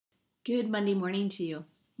Good Monday morning to you.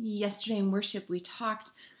 Yesterday in worship, we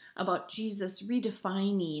talked about Jesus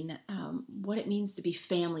redefining what it means to be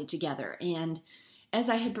family together. And as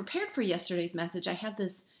I had prepared for yesterday's message, I had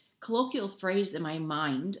this colloquial phrase in my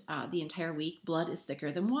mind the entire week: blood is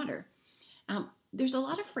thicker than water. There's a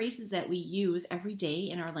lot of phrases that we use every day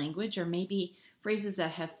in our language, or maybe phrases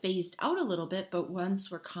that have phased out a little bit, but once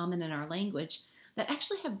were common in our language, that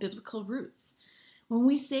actually have biblical roots. When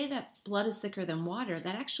we say that blood is thicker than water,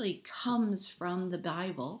 that actually comes from the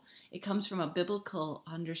Bible. It comes from a biblical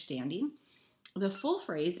understanding. The full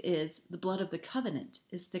phrase is the blood of the covenant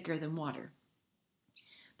is thicker than water.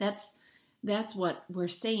 That's what we're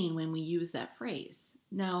saying when we use that phrase.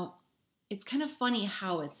 Now, it's kind of funny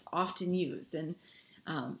how it's often used, and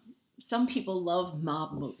some people love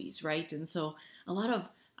mob movies, right? And so a lot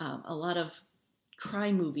of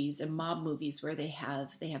crime movies and mob movies where they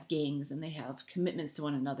have gangs and they have commitments to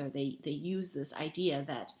one another. They use this idea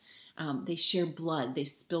that they share blood, they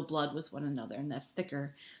spill blood with one another, and that's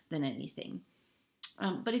thicker than anything.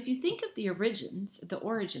 But if you think of the origins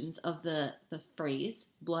of the phrase,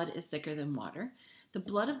 blood is thicker than water, the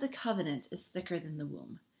blood of the covenant is thicker than the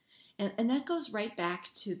womb. And that goes right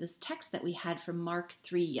back to this text that we had from Mark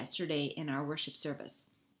 3 yesterday in our worship service.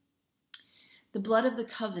 The blood of the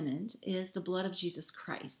covenant is the blood of Jesus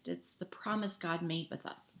Christ. It's the promise God made with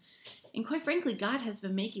us. And quite frankly, God has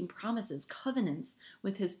been making promises, covenants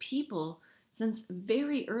with his people since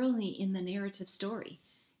very early in the narrative story.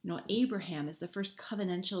 You know, Abraham is the first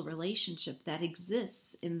covenantal relationship that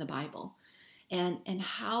exists in the Bible. And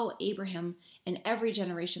how Abraham and every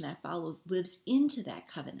generation that follows lives into that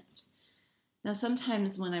covenant. Now,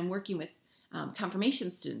 sometimes when I'm working with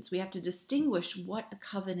confirmation students, we have to distinguish what a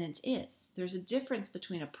covenant is. There's a difference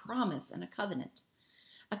between a promise and a covenant.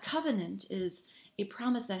 A covenant is a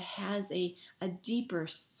promise that has a deeper,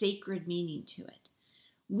 sacred meaning to it.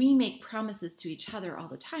 We make promises to each other all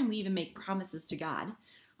the time. We even make promises to God,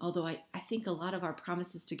 although I think a lot of our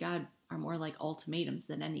promises to God are more like ultimatums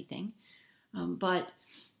than anything. But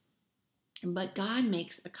God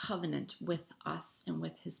makes a covenant with us and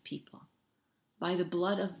with his people. By the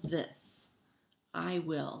blood of this, I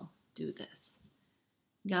will do this.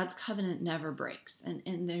 God's covenant never breaks.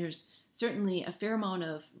 And there's certainly a fair amount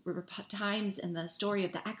of times in the story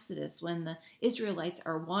of the Exodus when the Israelites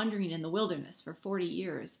are wandering in the wilderness for 40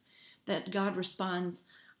 years that God responds,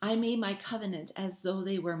 I made my covenant as though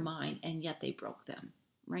they were mine, and yet they broke them,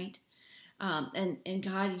 right? And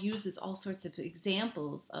God uses all sorts of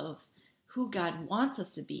examples of who God wants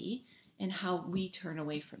us to be and how we turn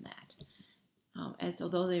away from that. As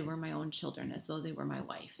though they were my own children, as though they were my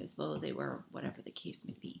wife, as though they were whatever the case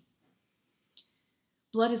may be.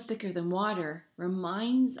 Blood is thicker than water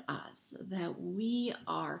reminds us that we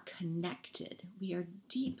are connected. We are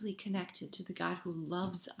deeply connected to the God who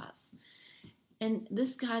loves us. And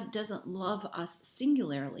this God doesn't love us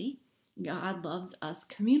singularly. God loves us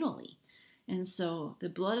communally. And so the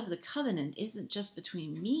blood of the covenant isn't just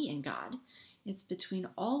between me and God. It's between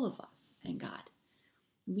all of us and God.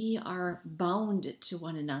 We are bound to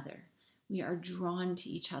one another. We are drawn to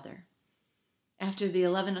each other. After the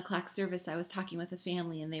 11 o'clock service, I was talking with a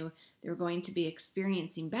family, and they were going to be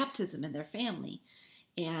experiencing baptism in their family.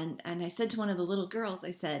 And I said to one of the little girls,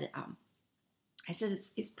 I said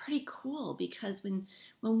it's pretty cool because when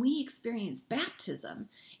we experience baptism,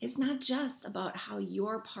 it's not just about how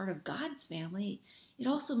you're part of God's family. It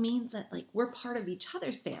also means that we're part of each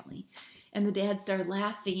other's family. And the dad started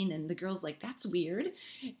laughing, and the girl's like, that's weird,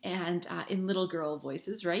 and in little girl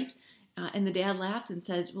voices, right? And the dad laughed and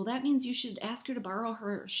said, well, that means you should ask her to borrow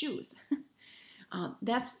her shoes.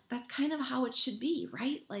 That's kind of how it should be,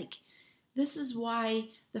 right? This is why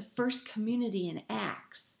the first community in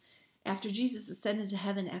Acts, after Jesus ascended to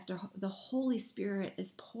heaven, after the Holy Spirit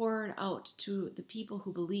is poured out to the people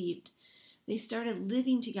who believed, they started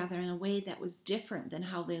living together in a way that was different than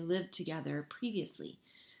how they lived together previously.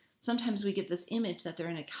 Sometimes we get this image that they're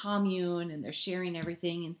in a commune and they're sharing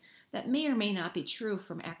everything, and that may or may not be true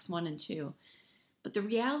from Acts 1 and 2. But the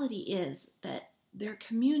reality is that their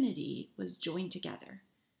community was joined together.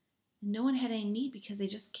 And no one had any need because they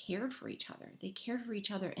just cared for each other. They cared for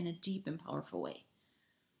each other in a deep and powerful way.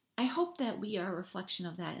 I hope that we are a reflection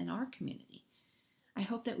of that in our community. I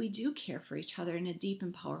hope that we do care for each other in a deep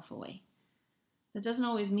and powerful way. That doesn't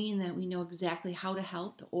always mean that we know exactly how to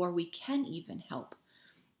help or we can even help.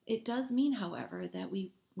 It does mean, however, that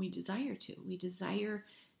we desire to. We desire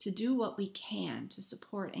to do what we can to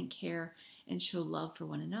support and care and show love for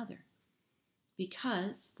one another.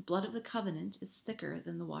 Because the blood of the covenant is thicker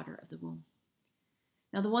than the water of the womb.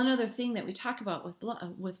 Now, the one other thing that we talk about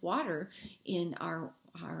with water in our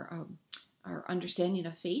our understanding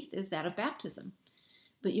of faith is that of baptism.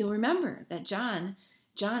 But you'll remember that John,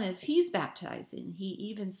 as he's baptizing, he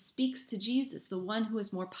even speaks to Jesus, the one who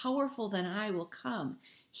is more powerful than I will come.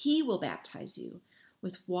 He will baptize you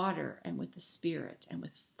with water and with the Spirit and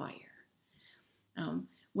with fire.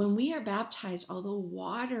 When we are baptized, although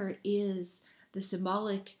water is the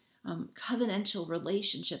symbolic covenantal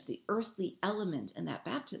relationship, the earthly element in that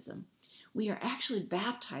baptism, we are actually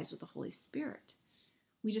baptized with the Holy Spirit.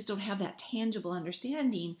 We just don't have that tangible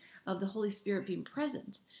understanding of the Holy Spirit being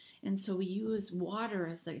present. And so we use water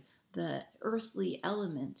as the earthly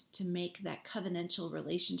element to make that covenantal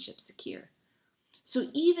relationship secure. So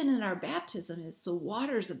even in our baptism, it's the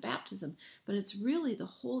waters of baptism, but it's really the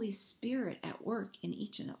Holy Spirit at work in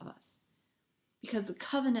each of us. Because the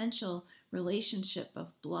covenantal relationship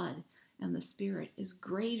of blood and the Spirit is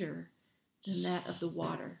greater than that of the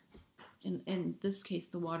water. In this case,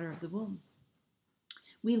 the water of the womb.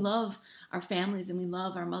 We love our families and we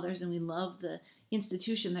love our mothers and we love the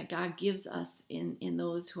institution that God gives us in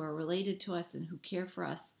those who are related to us and who care for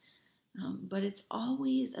us. But it's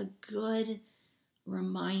always a good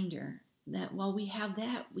reminder that while we have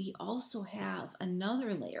that, we also have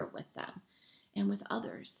another layer with them and with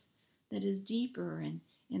others that is deeper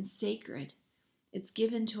and sacred. It's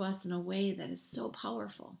given to us in a way that is so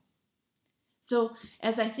powerful. So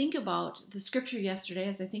as I think about the scripture yesterday,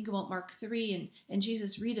 as I think about Mark 3 and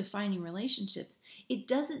Jesus redefining relationships, it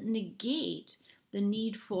doesn't negate the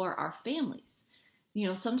need for our families. You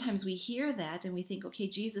know, sometimes we hear that and we think, okay,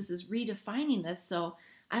 Jesus is redefining this, so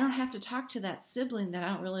I don't have to talk to that sibling that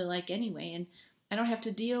I don't really like anyway, and I don't have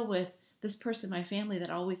to deal with this person in my family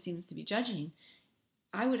that always seems to be judging.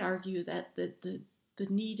 I would argue that the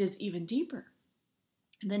need is even deeper.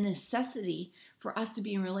 The necessity for us to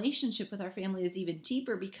be in relationship with our family is even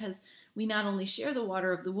deeper because we not only share the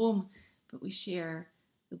water of the womb, but we share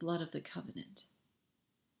the blood of the covenant.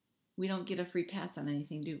 We don't get a free pass on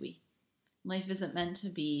anything, do we? Life isn't meant to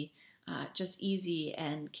be just easy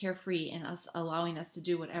and carefree and us allowing us to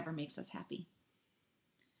do whatever makes us happy.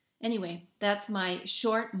 Anyway, that's my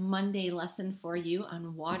short Monday lesson for you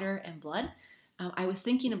on water and blood. I was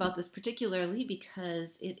thinking about this particularly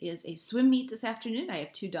because it is a swim meet this afternoon. I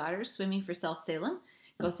have 2 daughters swimming for South Salem.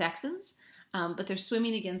 Go Saxons. But they're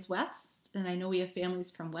swimming against West, and I know we have families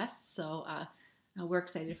from West, so we're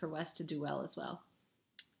excited for West to do well as well.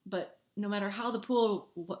 But no matter how the pool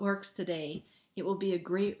works today, it will be a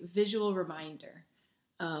great visual reminder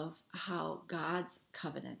of how God's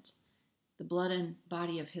covenant, the blood and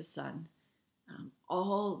body of his Son,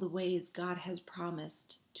 all the ways God has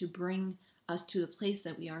promised to bring us to the place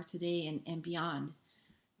that we are today and beyond,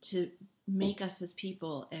 to make us his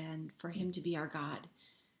people and for him to be our God.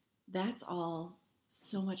 That's all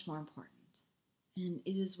so much more important. And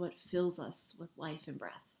it is what fills us with life and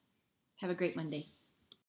breath. Have a great Monday.